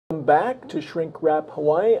welcome back to Shrink Wrap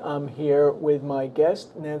Hawaii. I'm here with my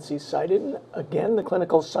guest, Nancy Sidun, again, the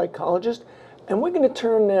clinical psychologist, and we're going to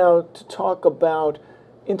turn now to talk about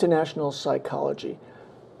international psychology.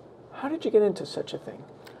 How did you get into such a thing?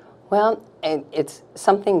 Well, it's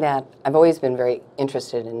something that I've always been very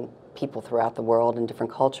interested in people throughout the world and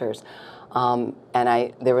different cultures.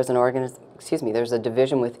 There's a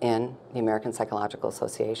division within the American Psychological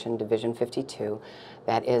Association, Division 52,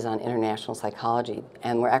 that is on international psychology.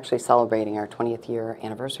 And we're actually celebrating our 20th year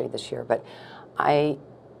anniversary this year. But I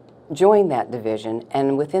joined that division,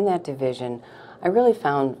 and within that division, I really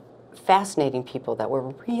found fascinating people that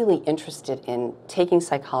were really interested in taking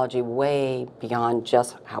psychology way beyond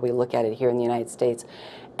just how we look at it here in the United States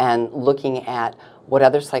and looking at what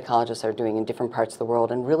other psychologists are doing in different parts of the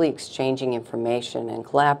world and really exchanging information and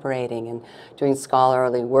collaborating and doing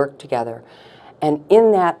scholarly work together. And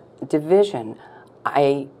in that division,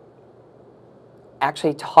 I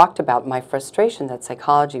actually talked about my frustration that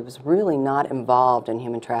psychology was really not involved in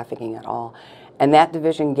human trafficking at all. And that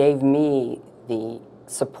division gave me the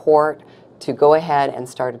support to go ahead and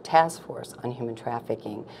start a task force on human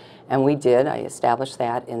trafficking. And we did. I established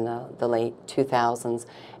that in the late 2000s.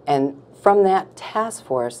 And from that task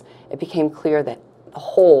force, it became clear that the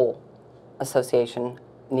whole association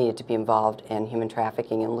needed to be involved in human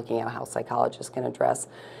trafficking and looking at how psychologists can address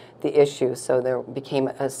the issue. So there became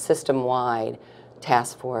a system-wide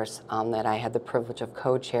task force that I had the privilege of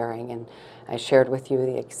co-chairing, and I shared with you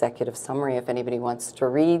the executive summary if anybody wants to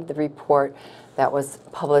read the report that was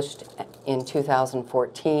published in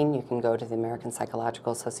 2014. You can go to the American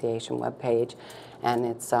Psychological Association webpage, and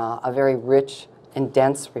it's a very rich and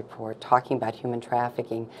dense report talking about human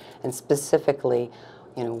trafficking, and specifically,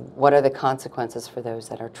 you know, what are the consequences for those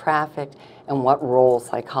that are trafficked, and what role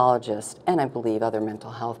psychologists and I believe other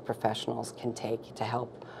mental health professionals can take to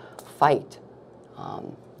help fight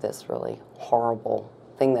this really horrible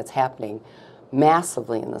thing that's happening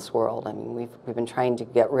massively in this world. I mean, we've been trying to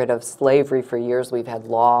get rid of slavery for years. We've had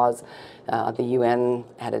laws. The UN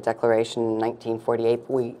had a declaration in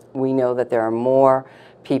 1948. We know that there are more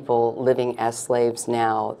people living as slaves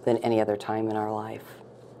now than any other time in our life.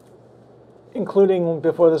 Including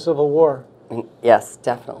before the Civil War? Yes,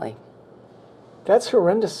 definitely. That's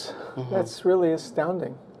horrendous. Mm-hmm. That's really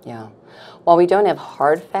astounding. Yeah. Well, we don't have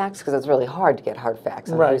hard facts because it's really hard to get hard facts.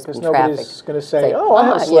 Right, because nobody's going to say, oh,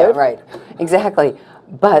 I'm a slave. Yeah, right. Exactly.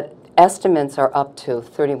 But estimates are up to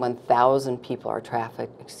 31,000 people are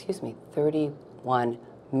trafficked, 31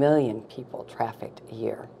 million people trafficked a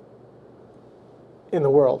year. In the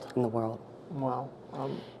world? In the world. Wow.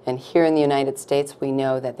 And here in the United States, we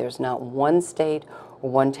know that there's not one state or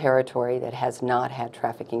one territory that has not had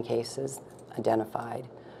trafficking cases identified.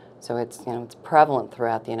 So it's, you know, it's prevalent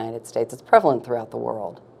throughout the United States. It's prevalent throughout the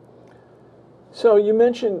world. So you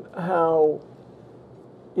mentioned how,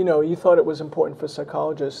 you know, you thought it was important for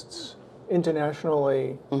psychologists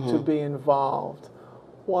internationally to be involved.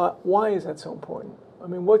 Why is that so important? I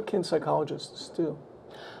mean, what can psychologists do?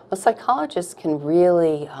 Well, psychologists can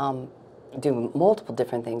really do multiple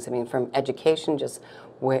different things. I mean, from education, just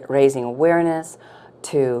raising awareness,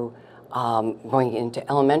 to going into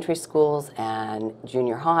elementary schools and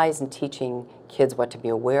junior highs and teaching kids what to be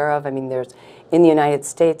aware of. I mean, in the United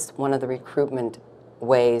States, one of the recruitment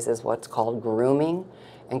ways is what's called grooming,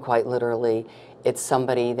 and quite literally, it's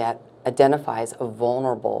somebody that identifies a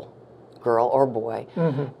vulnerable girl or boy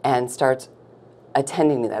and starts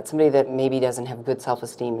attending to that. Somebody that maybe doesn't have good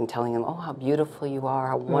self-esteem and telling them, oh, how beautiful you are,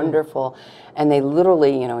 how wonderful. And they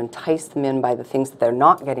literally, you know, entice them in by the things that they're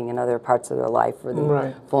not getting in other parts of their life, or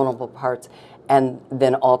the vulnerable parts, and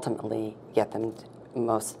then ultimately get them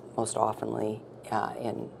most oftenly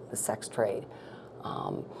in the sex trade.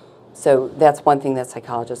 So that's one thing that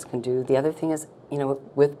psychologists can do. The other thing is, you know,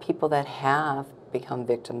 with people that have become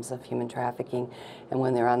victims of human trafficking, and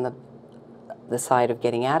when they're on the side of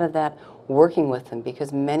getting out of that, working with them,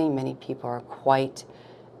 because many people are quite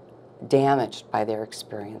damaged by their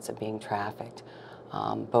experience of being trafficked,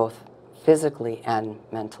 both physically and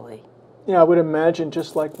mentally. Yeah, I would imagine,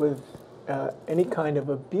 just like with any kind of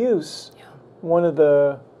abuse, one of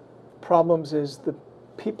the problems is the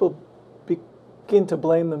people begin to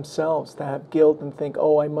blame themselves, to have guilt and think,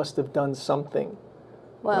 oh, I must have done something.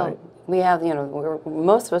 Well, right? We have, you know,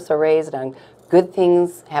 most of us are raised on good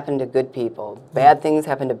things happen to good people, bad things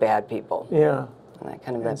happen to bad people. Yeah. And that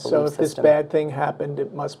kind of that so if system. this bad thing happened,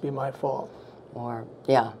 it must be my fault. Or,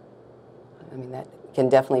 yeah. I mean, that can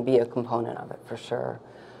definitely be a component of it, for sure.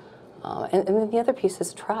 And then the other piece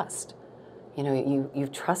is trust. You know,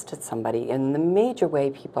 you've trusted somebody, and the major way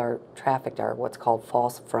people are trafficked are what's called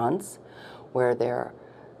false fronts, where they're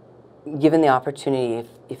given the opportunity,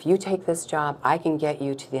 if you take this job, I can get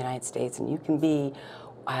you to the United States and you can be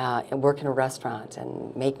and work in a restaurant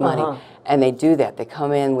and make money. And they do that. They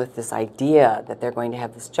come in with this idea that they're going to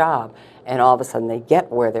have this job, and all of a sudden they get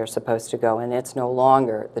where they're supposed to go, and it's no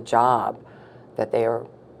longer the job that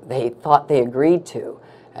they thought they agreed to.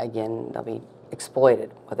 Again, they'll be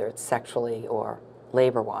exploited, whether it's sexually or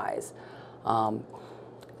labor-wise.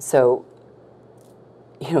 So,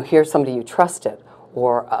 you know, here's somebody you trusted,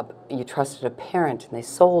 or you trusted a parent and they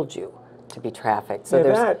sold you to be trafficked. So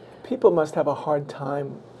yeah, people must have a hard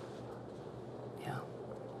time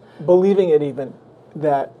believing it, even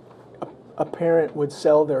that a parent would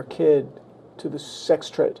sell their kid to the sex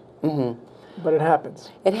trade. But it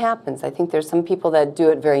happens. It happens. I think there's some people that do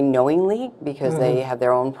it very knowingly because they have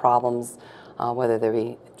their own problems, whether they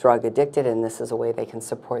be drug addicted and this is a way they can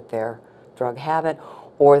support their drug habit,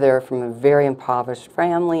 or they're from a very impoverished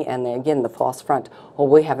family and they, again, the false front. Well,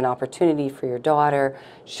 we have an opportunity for your daughter.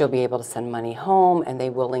 She'll be able to send money home, and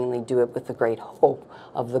they willingly do it with the great hope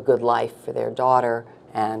of the good life for their daughter,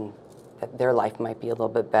 and that their life might be a little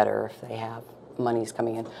bit better if they have monies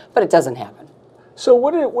coming in. But it doesn't happen. So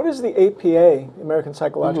what has the APA, the American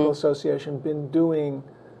Psychological Association, been doing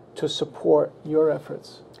to support your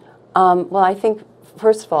efforts? Well, I think,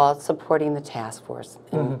 first of all, supporting the task force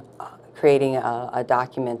and creating a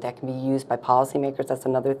document that can be used by policymakers. That's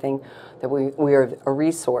another thing, that we are a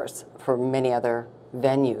resource for many other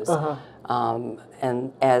venues.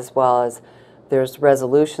 And as well as there's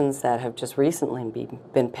resolutions that have just recently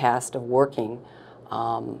been passed of working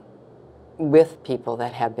with people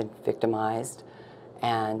that have been victimized,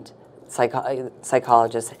 and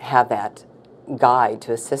psychologists have that guide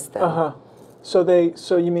to assist them.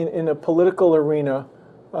 So you mean in a political arena,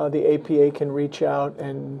 the APA can reach out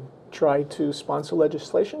and try to sponsor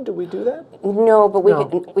legislation? Do we do that? No, but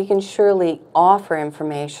we can surely offer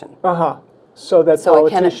information. So that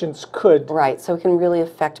politicians could. Right, so it can really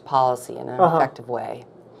affect policy in an effective way.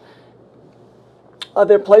 Are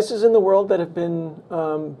there places in the world that have been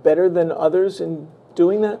better than others in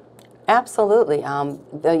doing that? Absolutely.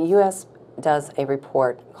 The U.S. does a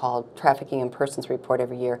report called Trafficking in Persons Report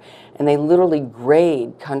every year, and they literally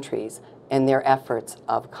grade countries in their efforts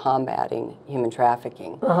of combating human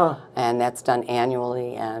trafficking. And that's done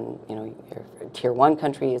annually, and you know, your Tier 1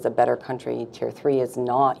 country is a better country, Tier 3 is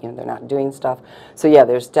not, you know, they're not doing stuff. So yeah,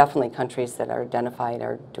 there's definitely countries that are identified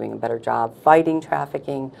are doing a better job fighting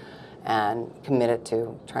trafficking and committed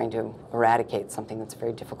to trying to eradicate something that's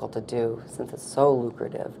very difficult to do since it's so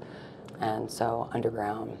lucrative and so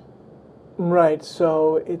underground. Right,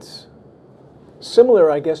 so it's similar,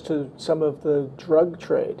 I guess, to some of the drug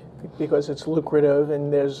trade, because it's lucrative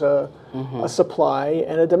and there's a supply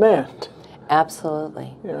and a demand.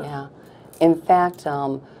 Absolutely, yeah. In fact,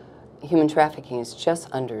 human trafficking is just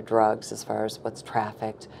under drugs as far as what's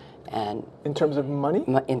trafficked. And in terms of money?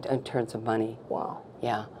 In terms of money. Wow.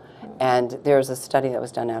 Yeah. And there's a study that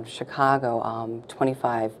was done out of Chicago,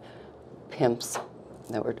 25 pimps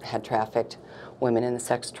that had trafficked women in the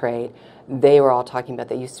sex trade. They were all talking about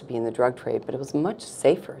they used to be in the drug trade, but it was much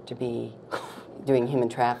safer to be doing human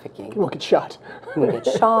trafficking. You won't get shot. You won't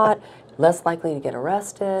get shot, less likely to get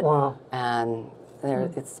arrested. Wow. And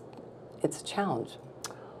it's a challenge.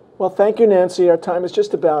 Well, thank you, Nancy. Our time is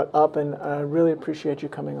just about up, and I really appreciate you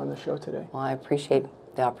coming on the show today. Well, I appreciate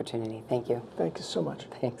the opportunity. Thank you. Thank you so much.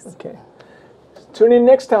 Thanks. Okay. Tune in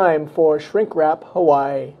next time for Shrink Wrap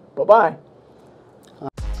Hawaii. Bye-bye.